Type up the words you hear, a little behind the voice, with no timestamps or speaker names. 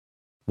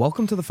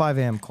Welcome to the 5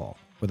 a.m. call,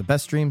 where the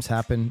best dreams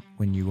happen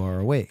when you are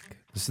awake.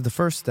 This is the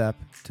first step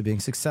to being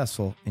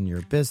successful in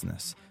your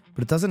business,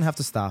 but it doesn't have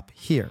to stop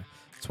here.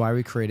 That's why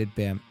we created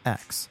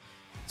BAMX.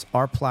 It's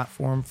our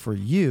platform for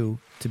you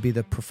to be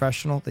the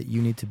professional that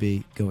you need to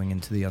be going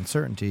into the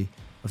uncertainty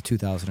of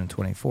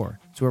 2024.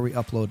 It's where we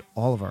upload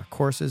all of our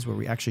courses, where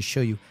we actually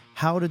show you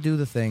how to do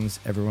the things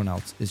everyone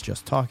else is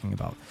just talking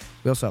about.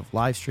 We also have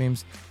live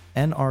streams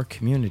and our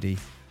community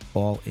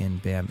all in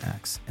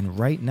BAMX. And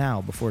right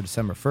now, before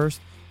December 1st,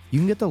 you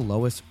can get the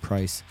lowest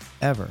price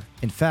ever.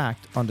 In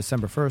fact, on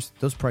December 1st,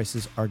 those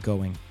prices are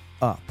going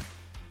up.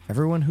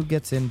 Everyone who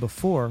gets in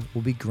before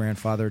will be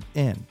grandfathered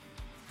in.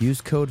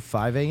 Use code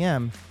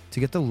 5am to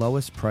get the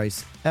lowest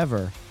price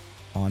ever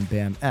on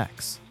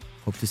BAMX.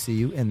 Hope to see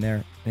you in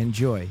there and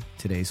enjoy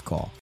today's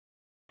call.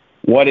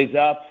 What is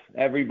up,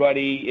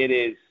 everybody? It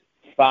is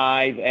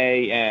 5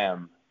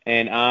 a.m.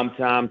 and I'm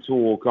Tom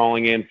Toole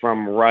calling in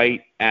from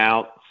right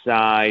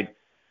outside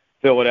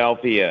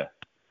Philadelphia.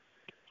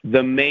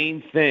 The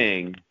main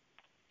thing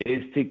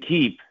is to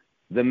keep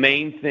the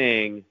main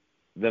thing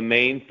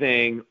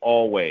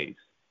always.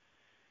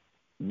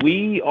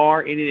 We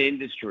are in an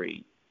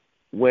industry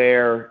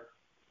where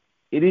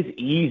it is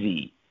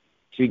easy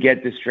to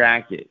get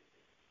distracted.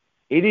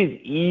 It is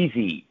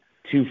easy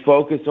to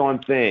focus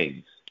on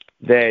things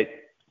that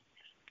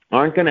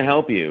aren't going to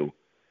help you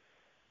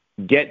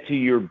get to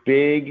your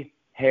big,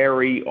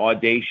 hairy,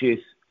 audacious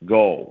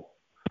goal.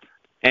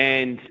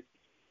 And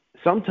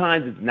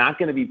sometimes it's not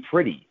going to be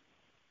pretty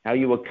how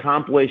you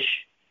accomplish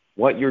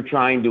what you're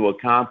trying to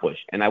accomplish.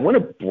 And I want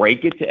to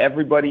break it to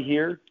everybody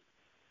here.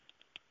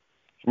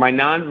 For my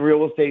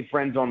non-real estate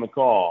friends on the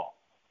call,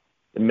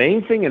 the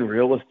main thing in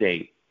real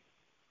estate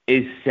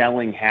is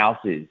selling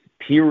houses,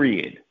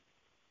 period.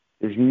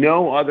 There's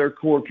no other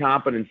core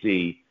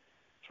competency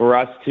for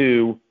us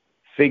to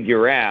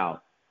figure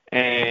out.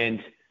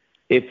 And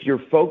if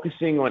you're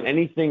focusing on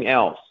anything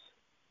else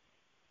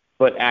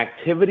but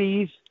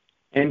activities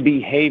and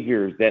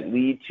behaviors that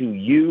lead to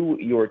you,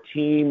 your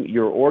team,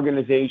 your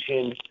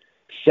organization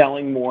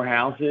selling more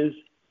houses,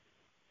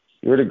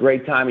 you're at a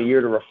great time of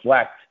year to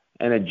reflect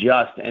and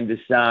adjust and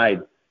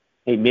decide,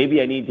 hey,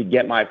 maybe I need to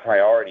get my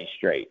priorities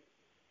straight.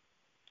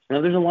 Now,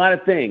 there's a lot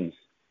of things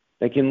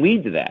that can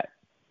lead to that.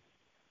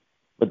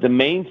 But the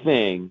main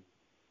thing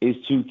is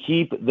to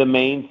keep the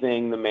main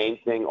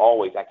thing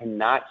always. I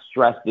cannot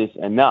stress this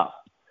enough.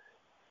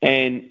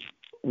 And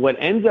what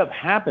ends up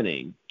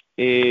happening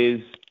is,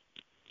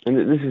 and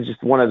this is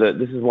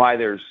why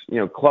there's,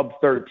 Club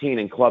 13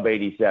 and Club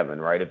 87,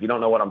 right? If you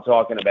don't know what I'm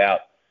talking about,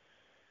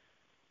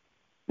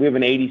 we have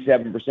an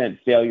 87%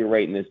 failure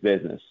rate in this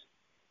business.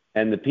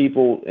 And the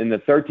people in the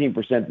 13%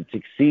 that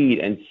succeed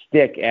and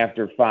stick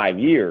after 5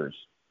 years,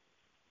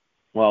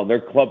 well,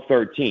 they're Club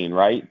 13,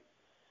 right?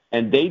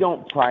 And they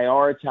don't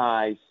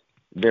prioritize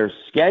their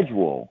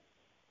schedule.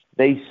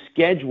 They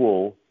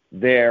schedule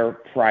their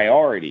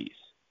priorities.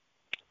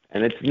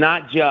 And it's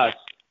not just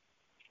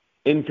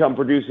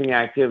income-producing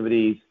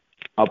activities,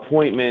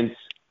 appointments,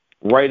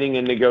 writing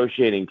and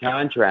negotiating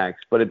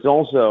contracts, but it's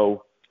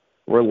also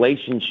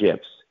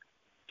relationships,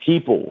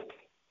 people,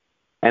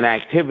 and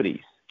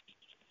activities.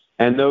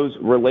 And those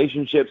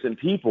relationships and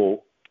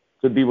people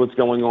could be what's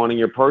going on in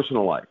your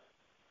personal life.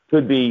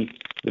 Could be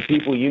the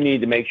people you need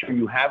to make sure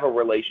you have a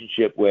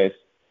relationship with,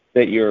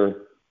 that you're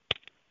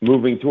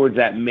moving towards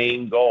that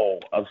main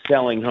goal of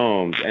selling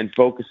homes and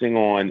focusing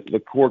on the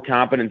core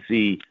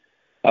competency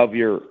of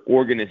your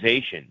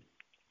organization.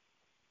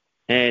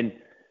 And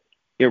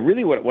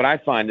really what I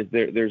find is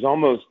there's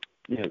almost,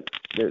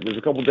 there's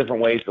a couple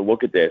different ways to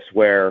look at this,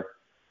 where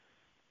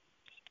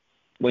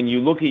when you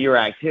look at your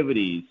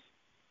activities,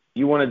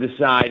 you want to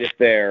decide if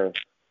they're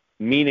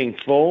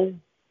meaningful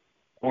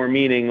or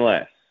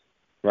meaningless,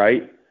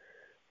 right?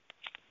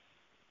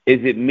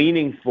 Is it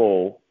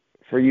meaningful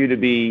for you to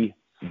be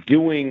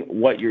doing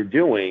what you're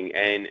doing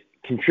and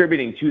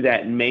contributing to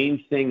that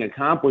main thing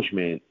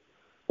accomplishment,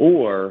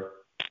 or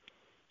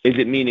is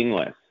it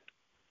meaningless?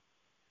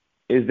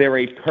 Is there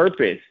a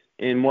purpose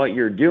in what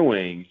you're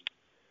doing,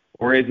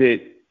 or is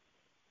it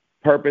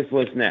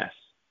purposelessness?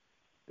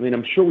 I mean,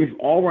 I'm sure we've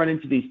all run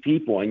into these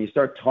people, and you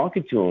start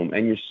talking to them,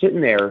 and you're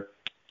sitting there,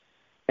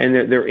 and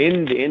they're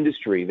in the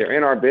industry, they're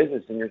in our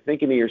business, and you're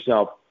thinking to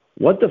yourself,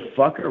 what the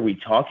fuck are we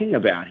talking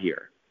about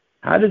here?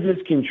 How does this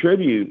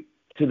contribute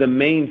to the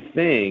main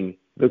thing,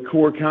 the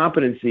core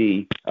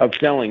competency of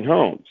selling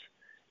homes?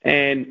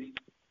 And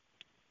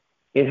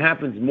it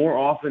happens more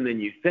often than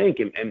you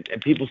think, and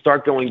people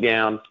start going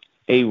down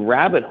a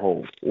rabbit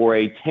hole or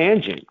a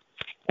tangent.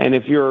 And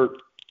if you're,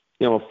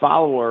 a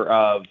follower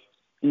of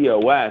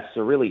EOS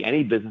or really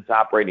any business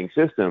operating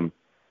system,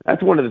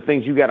 that's one of the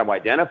things you got to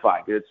identify,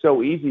 because it's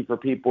so easy for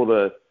people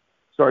to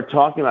start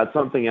talking about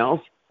something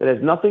else that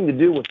has nothing to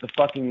do with the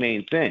fucking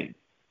main thing,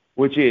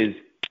 which is,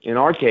 in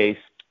our case,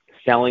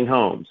 selling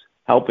homes,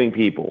 helping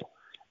people.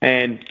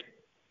 And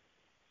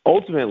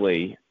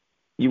ultimately,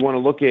 you want to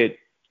look at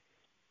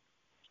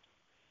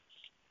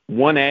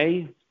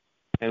 1A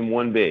and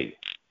 1B,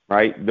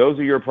 right? Those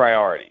are your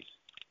priorities.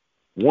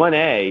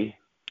 1A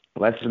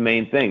Well, that's the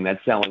main thing.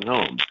 That's selling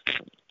homes.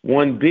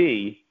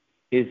 1B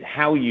is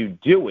how you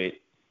do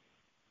it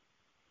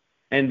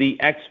and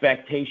the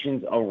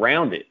expectations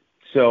around it.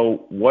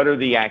 So what are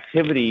the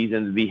activities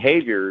and the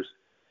behaviors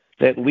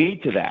that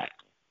lead to that?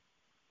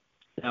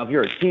 Now, if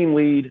you're a team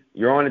lead,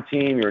 you're on a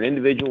team, you're an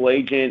individual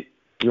agent,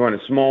 you're on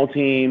a small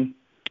team,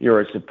 you're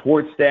a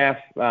support staff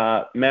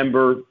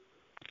member,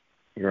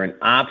 you're an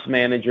ops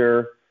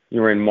manager,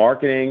 you're in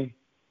marketing,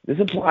 this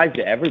applies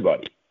to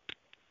everybody.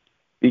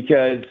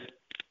 Because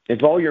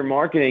if all your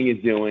marketing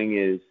is doing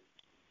is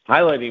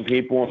highlighting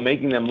people and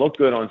making them look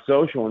good on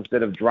social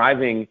instead of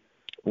driving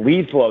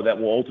lead flow that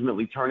will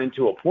ultimately turn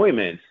into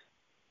appointments,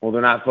 well,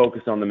 they're not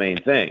focused on the main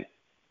thing,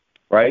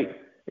 right?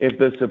 If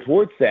the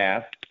support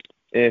staff,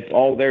 if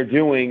all they're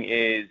doing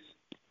is,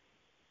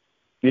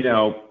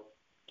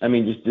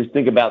 just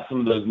think about some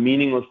of those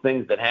meaningless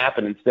things that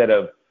happen instead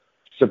of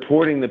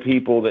supporting the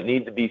people that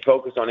need to be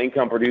focused on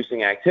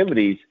income-producing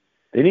activities,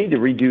 they need to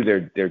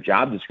redo their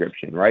job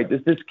description, right?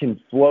 This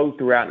can flow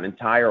throughout an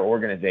entire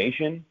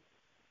organization.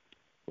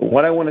 But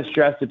what I want to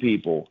stress to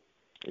people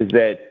is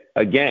that,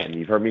 again,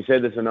 you've heard me say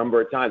this a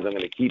number of times. I'm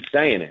going to keep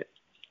saying it.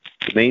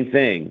 The main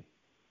thing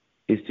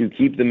is to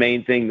keep the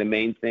main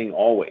thing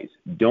always.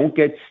 Don't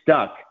get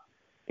stuck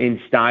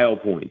in style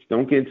points.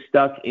 Don't get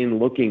stuck in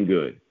looking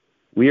good.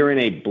 We are in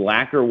a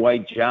black or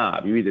white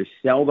job. You either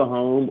sell the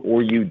home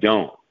or you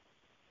don't.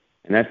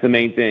 And that's the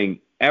main thing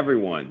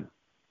everyone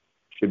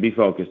should be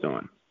focused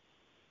on.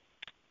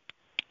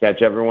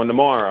 Catch everyone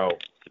tomorrow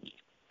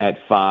at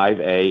 5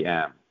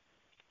 a.m.